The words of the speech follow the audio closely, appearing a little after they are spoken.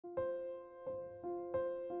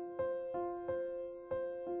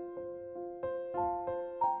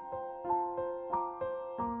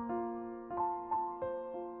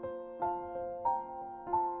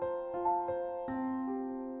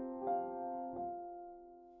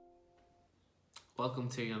Welcome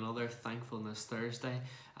to another Thankfulness Thursday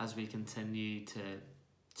as we continue to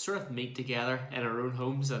sort of meet together in our own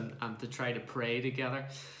homes and to try to pray together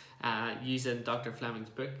using Dr. Flemming's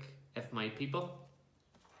book, If My People.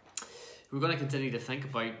 We're going to continue to think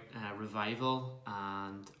about revival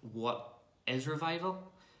and what is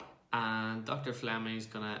revival. And Dr. Flemming is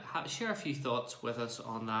going to share a few thoughts with us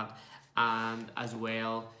on that, and as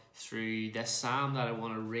well through this psalm that I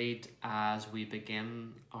want to read as we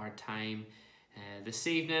begin our time this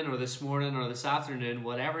evening or this morning or this afternoon,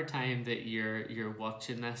 whatever time that you're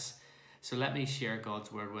watching this. So let me share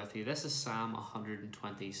God's word with you. This is Psalm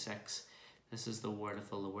 126. This is the word of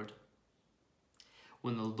the Lord.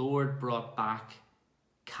 When the Lord brought back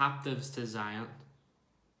captives to Zion,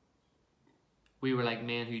 we were like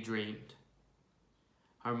men who dreamed.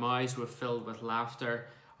 Our mouths were filled with laughter,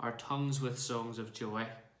 our tongues with songs of joy.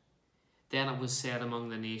 Then it was said among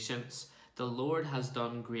the nations, the Lord has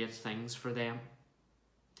done great things for them.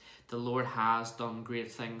 The Lord has done great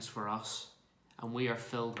things for us, and we are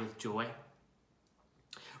filled with joy.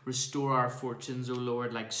 Restore our fortunes, O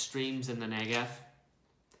Lord, like streams in the Negev.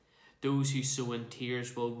 Those who sow in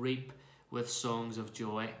tears will reap with songs of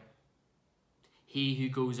joy. He who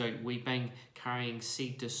goes out weeping, carrying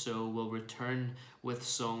seed to sow, will return with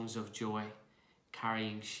songs of joy,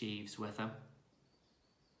 carrying sheaves with him.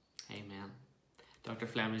 Amen. Dr.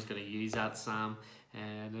 Flemming is going to use that psalm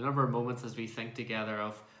in a number of moments as we think together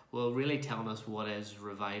of, well, really telling us what is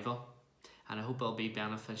revival. And I hope it'll be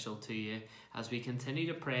beneficial to you as we continue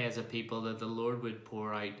to pray as a people that the Lord would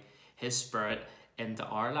pour out his Spirit into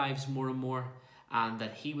our lives more and more, and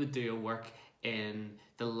that he would do a work in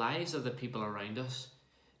the lives of the people around us.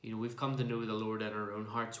 You know, we've come to know the Lord in our own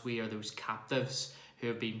hearts. We are those captives who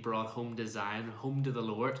have been brought home to Zion, home to the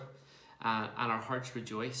Lord, and our hearts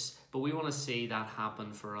rejoice. But we want to see that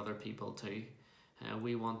happen for other people too.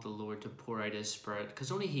 We want the Lord to pour out his Spirit,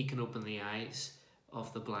 because only he can open the eyes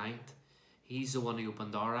of the blind. He's the one who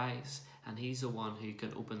opened our eyes, and he's the one who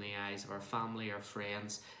can open the eyes of our family, our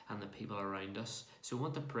friends, and the people around us. So we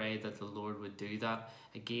want to pray that the Lord would do that.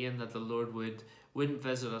 Again, that the Lord wouldn't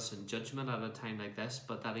visit us in judgment at a time like this,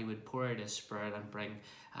 but that he would pour out his Spirit and bring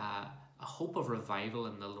a hope of revival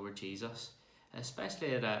in the Lord Jesus.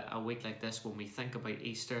 Especially at a week like this, when we think about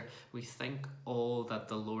Easter, we think all that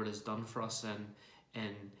the Lord has done for us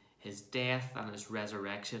in his death and his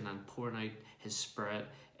resurrection, and pouring out his Spirit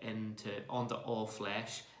onto all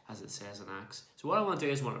flesh, as it says in Acts. So what I want to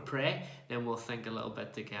do is want to pray, then we'll think a little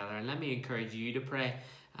bit together. And let me encourage you to pray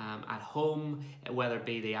at home, whether it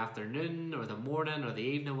be the afternoon or the morning or the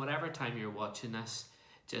evening, whatever time you're watching this,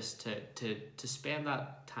 just to spend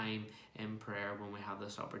that time in prayer when we have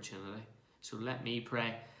this opportunity. So let me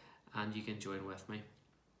pray, and you can join with me.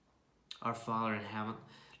 Our Father in heaven,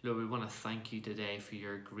 Lord, we want to thank you today for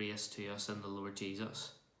your grace to us in the Lord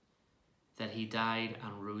Jesus, that he died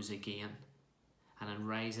and rose again, and in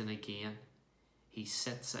rising again, he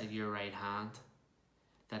sits at your right hand,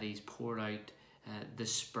 that he's poured out the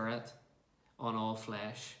Spirit on all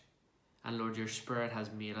flesh. And Lord, your Spirit has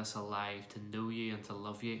made us alive to know you and to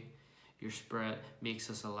love you. Your Spirit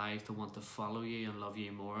makes us alive to want to follow you and love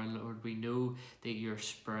you more. And Lord, we know that your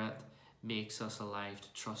Spirit makes us alive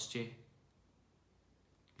to trust you.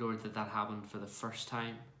 Lord, that happened for the first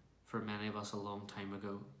time for many of us a long time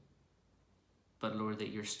ago. But Lord, that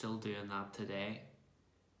you're still doing that today,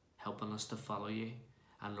 helping us to follow you.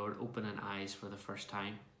 And Lord, opening eyes for the first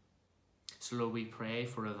time. So Lord, we pray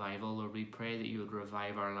for revival. Lord, we pray that you would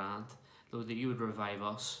revive our land. Lord, that you would revive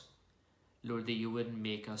us. Lord, that you wouldn't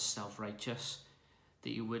make us self-righteous, that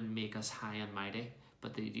you wouldn't make us high and mighty,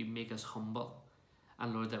 but that you make us humble.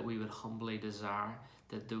 And Lord, that we would humbly desire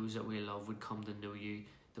that those that we love would come to know you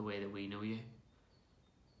the way that we know you.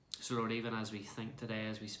 So Lord, even as we think today,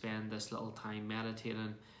 as we spend this little time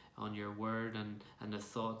meditating on your word and the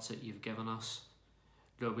thoughts that you've given us,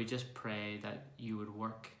 Lord, we just pray that you would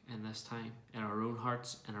work in this time, in our own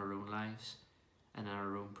hearts, in our own lives, and in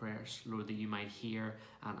our own prayers. Lord, that you might hear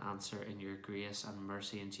and answer in your grace and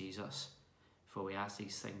mercy in Jesus. For we ask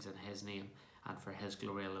these things in his name and for his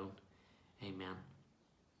glory alone. Amen.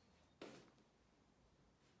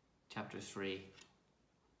 Chapter 3.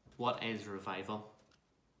 What is revival?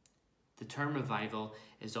 The term revival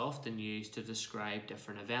is often used to describe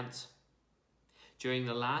different events. During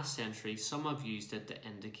the last century, some have used it to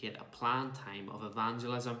indicate a planned time of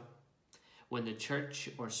evangelism, when the church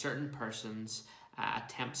or certain persons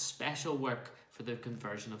attempt special work for the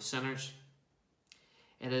conversion of sinners.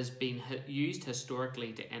 It has been used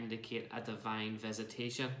historically to indicate a divine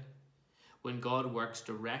visitation, when God works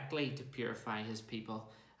directly to purify his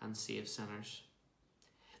people and save sinners.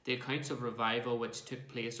 The accounts of revival which took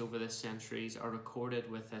place over the centuries are recorded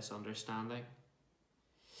with this understanding.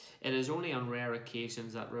 It is only on rare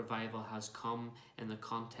occasions that revival has come in the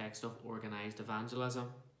context of organised evangelism.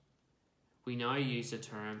 We now use the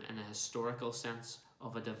term in a historical sense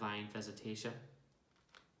of a divine visitation.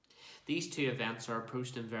 These two events are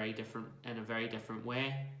approached in a very different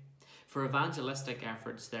way. For evangelistic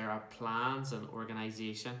efforts, there are plans and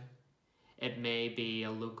organisation. It may be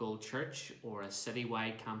a local church or a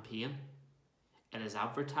citywide campaign. It is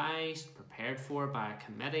advertised, prepared for by a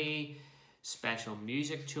committee, special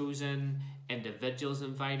music chosen, individuals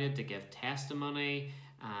invited to give testimony,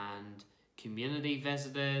 and community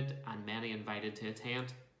visited, and many invited to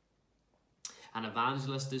attend. An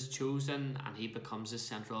evangelist is chosen and he becomes the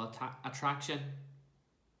central attraction.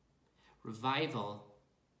 Revival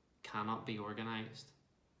cannot be organised.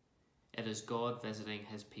 It is God visiting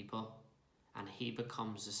his people, and he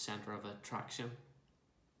becomes the centre of attraction.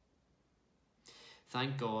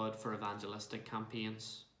 Thank God for evangelistic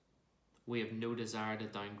campaigns. We have no desire to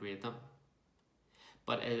downgrade them.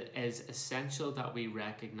 But it is essential that we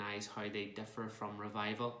recognise how they differ from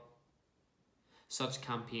revival. Such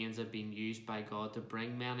campaigns have been used by God to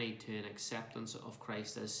bring many to an acceptance of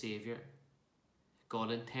Christ as Saviour.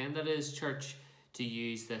 God intended his church to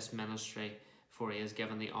use this ministry, for he has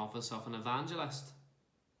given the office of an evangelist.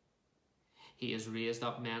 He has raised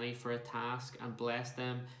up many for a task and blessed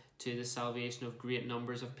them to the salvation of great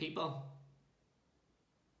numbers of people.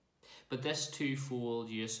 But this twofold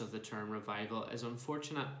use of the term revival is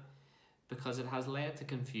unfortunate because it has led to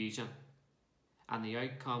confusion, and the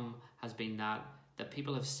outcome has been that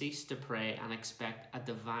people have ceased to pray and expect a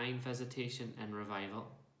divine visitation in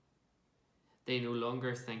revival. They no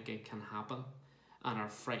longer think it can happen and are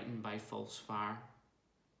frightened by false fire.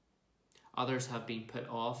 Others have been put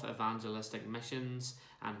off evangelistic missions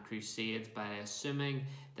and crusades by assuming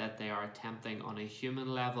that they are attempting on a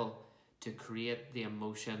human level to create the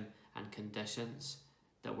emotion and conditions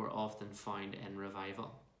that were often found in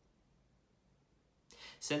revival.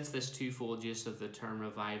 Since this twofold use of the term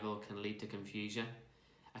revival can lead to confusion,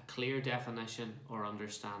 a clear definition or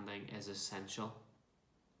understanding is essential.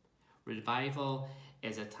 Revival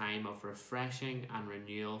is a time of refreshing and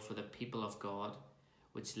renewal for the people of God,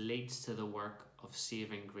 which leads to the work of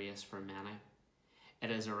saving grace for many.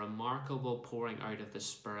 It is a remarkable pouring out of the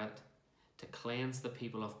Spirit to cleanse the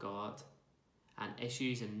people of God, and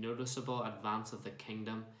issues a noticeable advance of the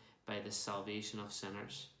kingdom by the salvation of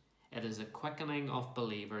sinners. It is a quickening of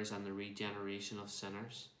believers and the regeneration of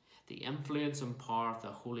sinners. The influence and power of the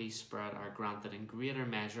Holy Spirit are granted in greater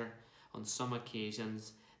measure on some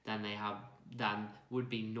occasions than would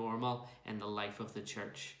be normal in the life of the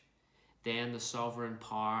church. Then the sovereign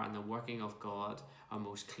power and the working of God are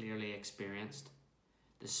most clearly experienced.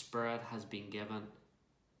 The Spirit has been given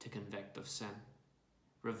to convict of sin.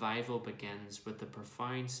 Revival begins with the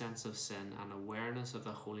profound sense of sin and awareness of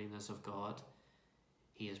the holiness of God.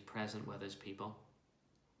 He is present with his people.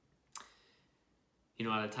 You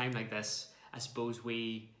know, at a time like this, I suppose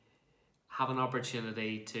we have an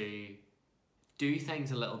opportunity to do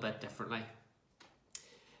things a little bit differently.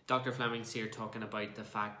 Dr. Flemming's here talking about the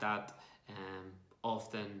fact that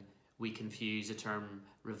often we confuse the term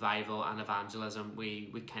revival and evangelism.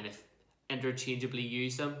 We kind of interchangeably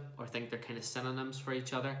use them or think they're kind of synonyms for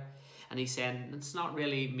each other. And he's saying it's not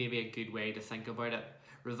really maybe a good way to think about it.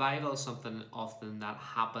 Revival is something often that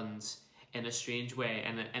happens in a strange way,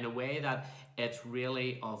 in a way that it's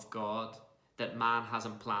really of God, that man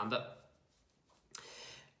hasn't planned it.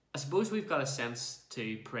 I suppose we've got a sense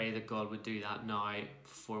to pray that God would do that now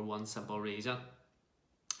for one simple reason.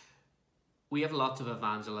 We have lots of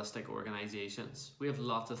evangelistic organisations. We have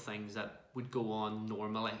lots of things that would go on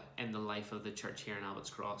normally in the life of the church here in Abbott's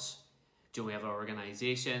Cross. Do we have our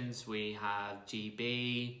organisations? We have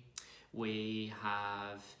GB, we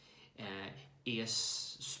have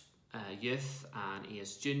ACE Youth and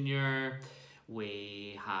ACE Junior,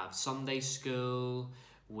 we have Sunday School,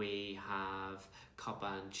 we have Cup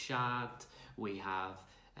and Chat, we have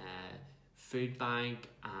Food Bank,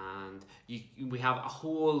 and we have a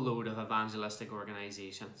whole load of evangelistic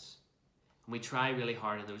organisations. And we try really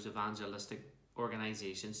hard in those evangelistic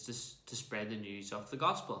organisations to spread the news of the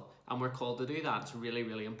gospel, and we're called to do that. It's a really,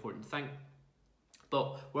 really important thing.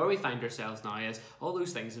 But where we find ourselves now is all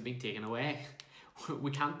those things have been taken away.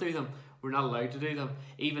 We can't do them. We're not allowed to do them.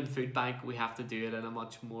 Even Food Bank, we have to do it in a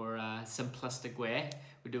much more simplistic way.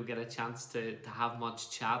 We don't get a chance to have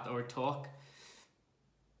much chat or talk.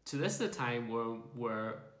 So this is a time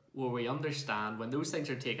where we understand when those things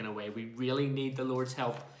are taken away, we really need the Lord's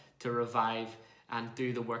help to revive and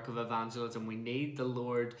do the work of evangelism. We need the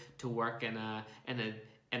Lord to work in a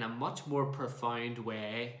in a much more profound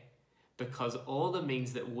way, because all the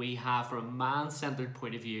means that we have from a man-centered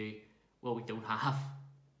point of view, well, we don't have.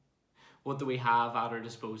 What do we have at our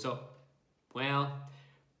disposal? Well,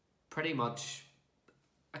 pretty much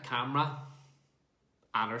a camera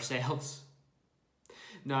and ourselves.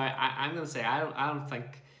 Now, I'm going to say I don't think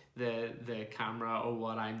the camera or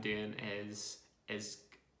what I'm doing is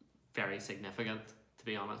very significant, to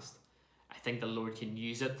be honest. I think the Lord can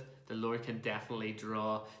use it. The Lord can definitely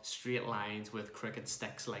draw straight lines with crooked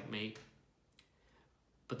sticks like me.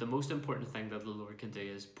 But the most important thing that the Lord can do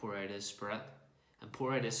is pour out His Spirit, and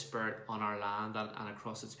pour out His Spirit on our land and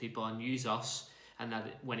across its people, and use us. And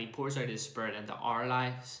that when He pours out His Spirit into our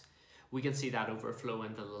lives, we can see that overflow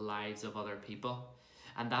into the lives of other people.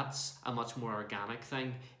 And that's a much more organic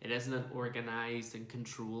thing. It isn't an organised and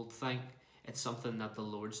controlled thing. It's something that the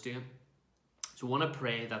Lord's doing. So I want to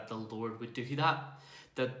pray that the Lord would do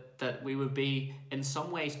that we would be in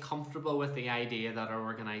some ways comfortable with the idea that our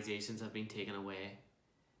organisations have been taken away,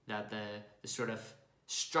 that the sort of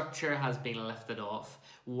structure has been lifted off.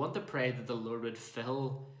 We want to pray that the Lord would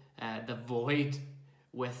fill the void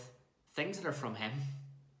with things that are from Him.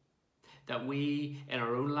 That we in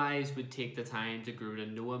our own lives would take the time to grow to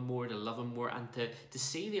know Him more, to love Him more, and to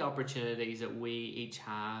see the opportunities that we each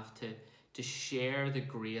have to share the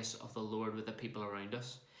grace of the Lord with the people around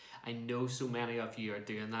us. I know so many of you are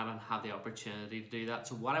doing that and have the opportunity to do that.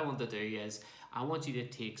 So what I want to do is I want you to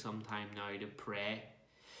take some time now to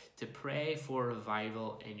pray for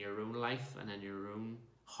revival in your own life and in your own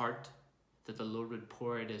heart, that the Lord would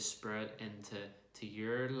pour out His Spirit into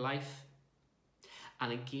your life.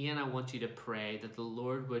 And again, I want you to pray that the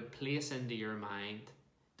Lord would place into your mind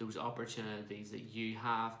those opportunities that you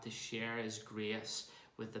have to share His grace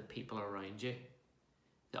with the people around you.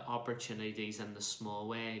 The opportunities in the small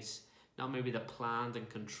ways, not maybe the planned and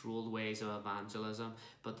controlled ways of evangelism,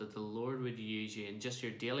 but that the Lord would use you in just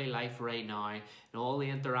your daily life right now, and all the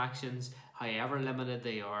interactions, however limited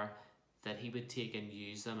they are, that He would take and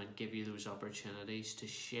use them and give you those opportunities to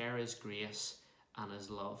share His grace and His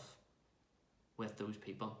love with those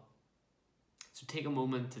people. So take a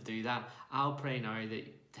moment to do that. I'll pray now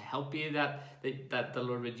that to help you that the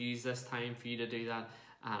Lord would use this time for you to do that,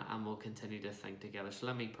 and we'll continue to think together. So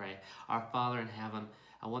let me pray. Our Father in heaven,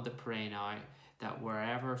 I want to pray now that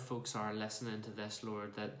wherever folks are listening to this,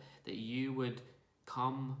 Lord, that you would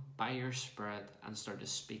come by your Spirit and start to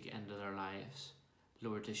speak into their lives.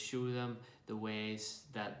 Lord, to show them the ways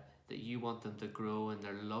that you want them to grow in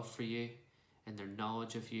their love for you, in their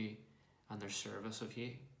knowledge of you, and their service of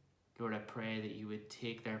you. Lord, I pray that you would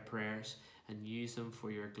take their prayers and use them for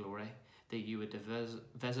your glory, that you would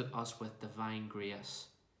visit us with divine grace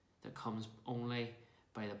that comes only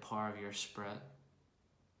by the power of your Spirit.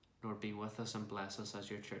 Lord, be with us and bless us as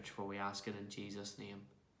your church, for we ask it in Jesus' name.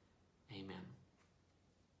 Amen.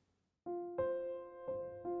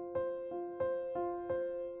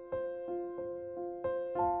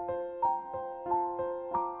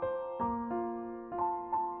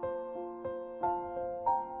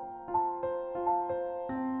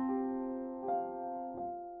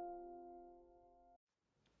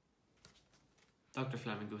 Dr.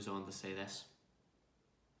 Flemming goes on to say this: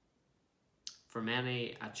 for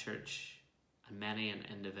many a church and many an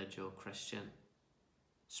individual Christian,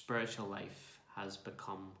 spiritual life has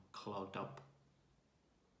become clogged up.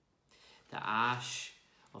 The ash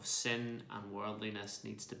of sin and worldliness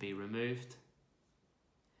needs to be removed.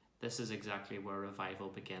 This is exactly where revival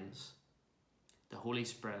begins. The Holy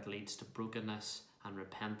Spirit leads to brokenness and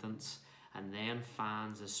repentance, and then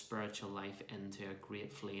fans a spiritual life into a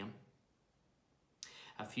great flame.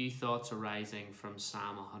 A few thoughts arising from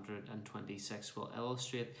Psalm 126 will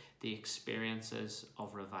illustrate the experiences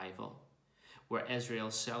of revival, where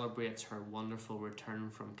Israel celebrates her wonderful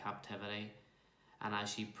return from captivity, and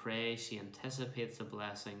as she prays, she anticipates the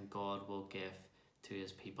blessing God will give to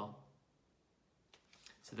His people.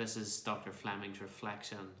 So this is Dr. Flemming's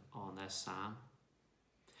reflection on this psalm.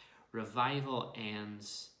 Revival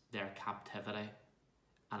ends their captivity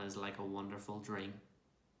and is like a wonderful dream.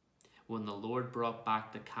 When the Lord brought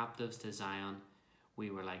back the captives to Zion, we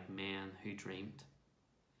were like men who dreamed.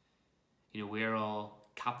 You know, we're all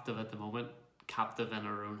captive at the moment, captive in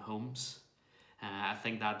our own homes. I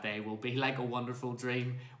think that day will be like a wonderful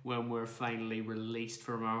dream when we're finally released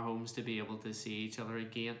from our homes to be able to see each other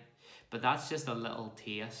again. But that's just a little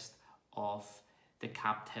taste of the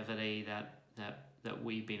captivity that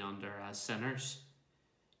we've been under as sinners.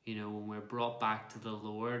 You know, when we're brought back to the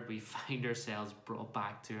Lord, we find ourselves brought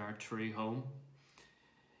back to our true home.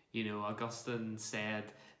 You know, Augustine said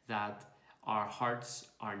that our hearts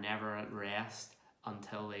are never at rest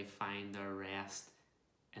until they find their rest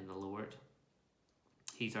in the Lord.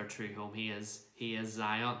 He's our true home. He is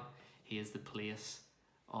Zion. He is the place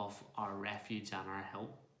of our refuge and our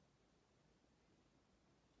help.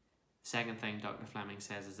 Second thing Dr. Flemming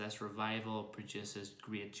says is this: revival produces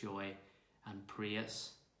great joy and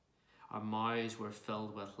praise. Our mouths were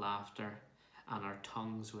filled with laughter and our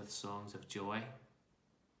tongues with songs of joy.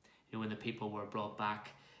 You know, when the people were brought back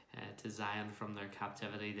to Zion from their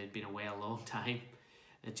captivity, they'd been away a long time,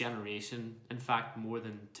 a generation, in fact more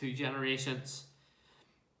than 2 generations.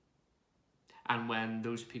 And when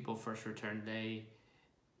those people first returned,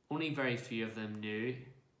 only very few of them knew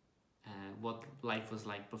what life was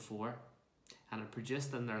like before, and it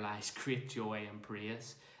produced in their lives great joy and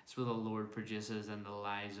praise. It's what the Lord produces in the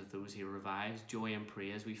lives of those He revives, joy and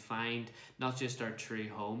praise. We find not just our true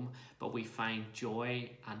home, but we find joy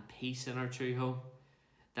and peace in our true home,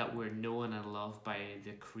 that we're known and loved by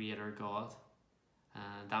the Creator God,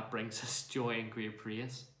 and that brings us joy and great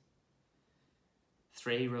praise.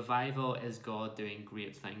 3, revival is God doing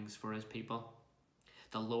great things for His people.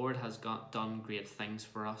 The Lord has done great things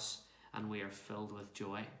for us, and we are filled with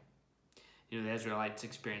joy. You know, the Israelites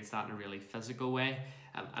experienced that in a really physical way.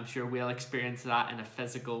 I'm sure we'll experience that in a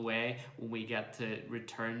physical way when we get to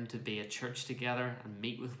return to be a church together and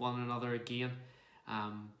meet with one another again.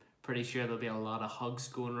 Pretty sure there'll be a lot of hugs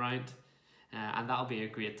going around, and that'll be a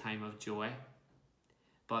great time of joy.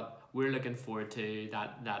 But we're looking forward to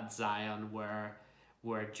that Zion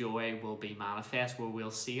where joy will be manifest, where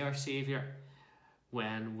we'll see our Saviour,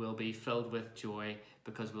 when we'll be filled with joy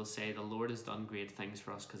because we'll say the Lord has done great things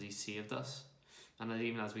for us because He saved us. And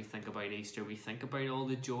even as we think about Easter, we think about all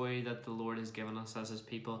the joy that the Lord has given us as His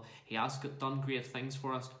people. He has done great things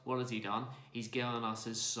for us. What has He done? He's given us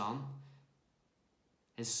His Son.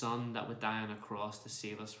 His Son that would die on a cross to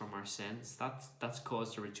save us from our sins. That's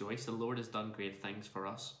cause to rejoice. The Lord has done great things for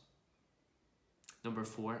us. Number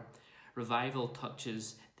 4, revival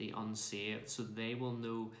touches the unsaved so they will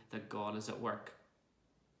know that God is at work.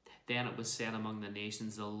 Then it was said among the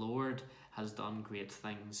nations, the Lord has done great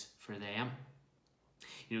things for them.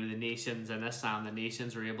 You know, the nations in this psalm, the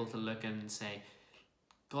nations are able to look in and say,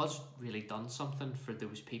 God's really done something for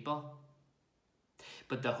those people.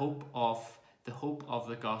 But the hope of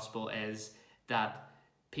the gospel is that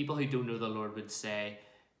people who don't know the Lord would say,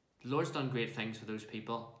 the Lord's done great things for those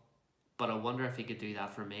people, but I wonder if He could do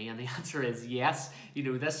that for me. And the answer is yes. You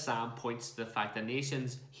know, this psalm points to the fact that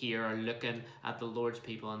nations here are looking at the Lord's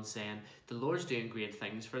people and saying, the Lord's doing great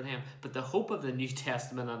things for them. But the hope of the New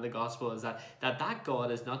Testament and the gospel is that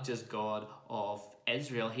God is not just God of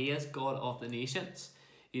Israel. He is God of the nations.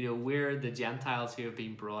 You know, we're the Gentiles who have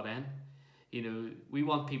been brought in. You know, we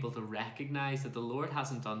want people to recognize that the Lord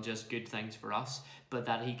hasn't done just good things for us, but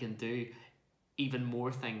that He can do even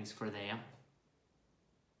more things for them.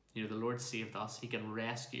 You know, the Lord saved us. He can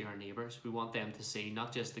rescue our neighbours. We want them to see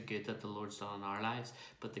not just the good that the Lord's done in our lives,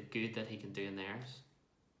 but the good that He can do in theirs.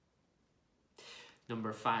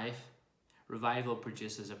 Number 5, revival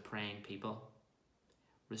produces a praying people.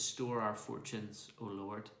 Restore our fortunes, O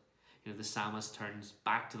Lord. You know, the psalmist turns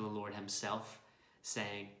back to the Lord Himself,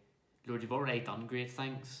 saying, Lord, You've already done great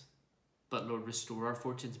things, but Lord, restore our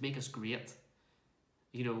fortunes, make us great.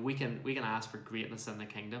 You know, we can ask for greatness in the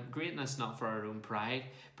kingdom. Greatness not for our own pride,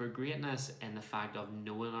 but greatness in the fact of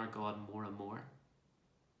knowing our God more and more.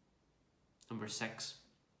 Number 6,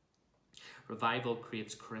 revival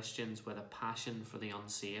creates Christians with a passion for the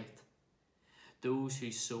unsaved. Those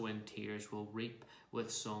who sow in tears will reap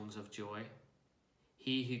with songs of joy.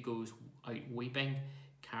 He who goes out weeping,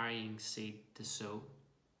 carrying seed to sow.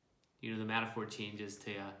 You know, the metaphor changes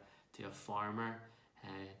to a farmer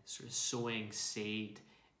sort of sowing seed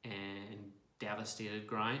in devastated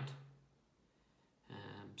ground,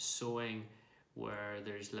 sowing where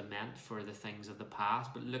there's lament for the things of the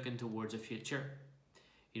past, but looking towards a future.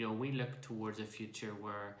 You know, we look towards a future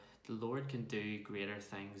where the Lord can do greater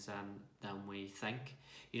things than we think.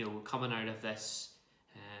 You know, we're coming out of this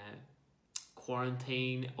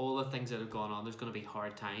quarantine, all the things that have gone on. There's going to be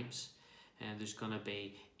hard times, and there's going to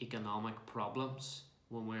be economic problems.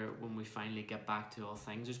 When we finally get back to all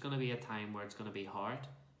things, there's going to be a time where it's going to be hard.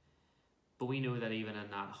 But we know that even in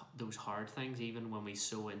those hard things, even when we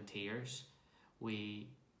sow in tears, we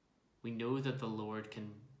know that the Lord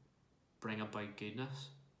can bring about goodness.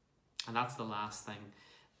 And that's the last thing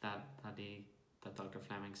that Dr.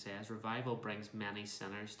 Flemming says. Revival brings many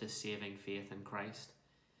sinners to saving faith in Christ.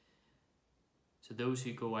 So those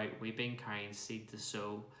who go out weeping, carrying seed to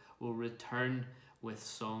sow, will return with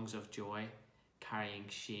songs of joy, carrying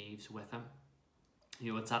sheaves with Him.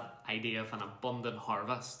 You know, it's that idea of an abundant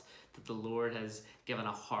harvest, that the Lord has given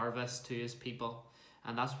a harvest to His people.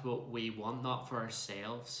 And that's what we want, not for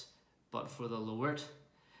ourselves, but for the Lord.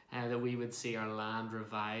 That we would see our land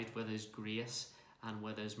revived with his grace and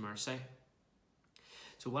with his mercy.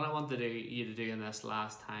 So what I want you to do in this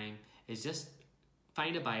last time is just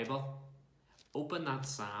find a Bible, open that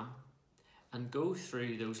psalm, and go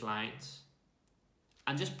through those lines.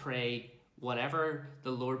 And just pray whatever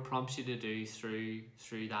the Lord prompts you to do through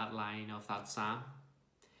that line of that psalm.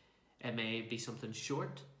 It may be something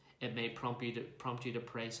short. It may prompt you to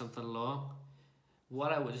pray something long.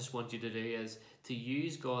 What I would just want you to do is to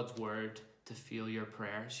use God's word to fuel your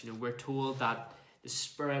prayers. We're told that the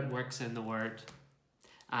Spirit works in the word.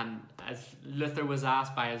 And as Luther was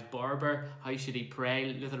asked by his barber, how should he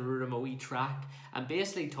pray? Luther wrote him a wee tract and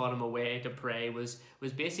basically taught him a way to pray was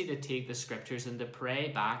basically to take the scriptures and to pray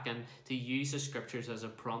back and to use the scriptures as a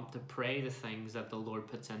prompt to pray the things that the Lord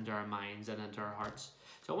puts into our minds and into our hearts.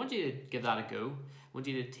 So I want you to give that a go. I want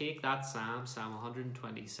you to take that Psalm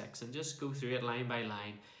 126, and just go through it line by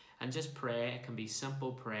line and just pray. It can be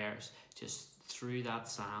simple prayers just through that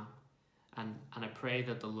Psalm. And I pray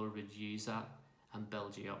that the Lord would use that and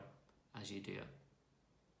build you up as you do it.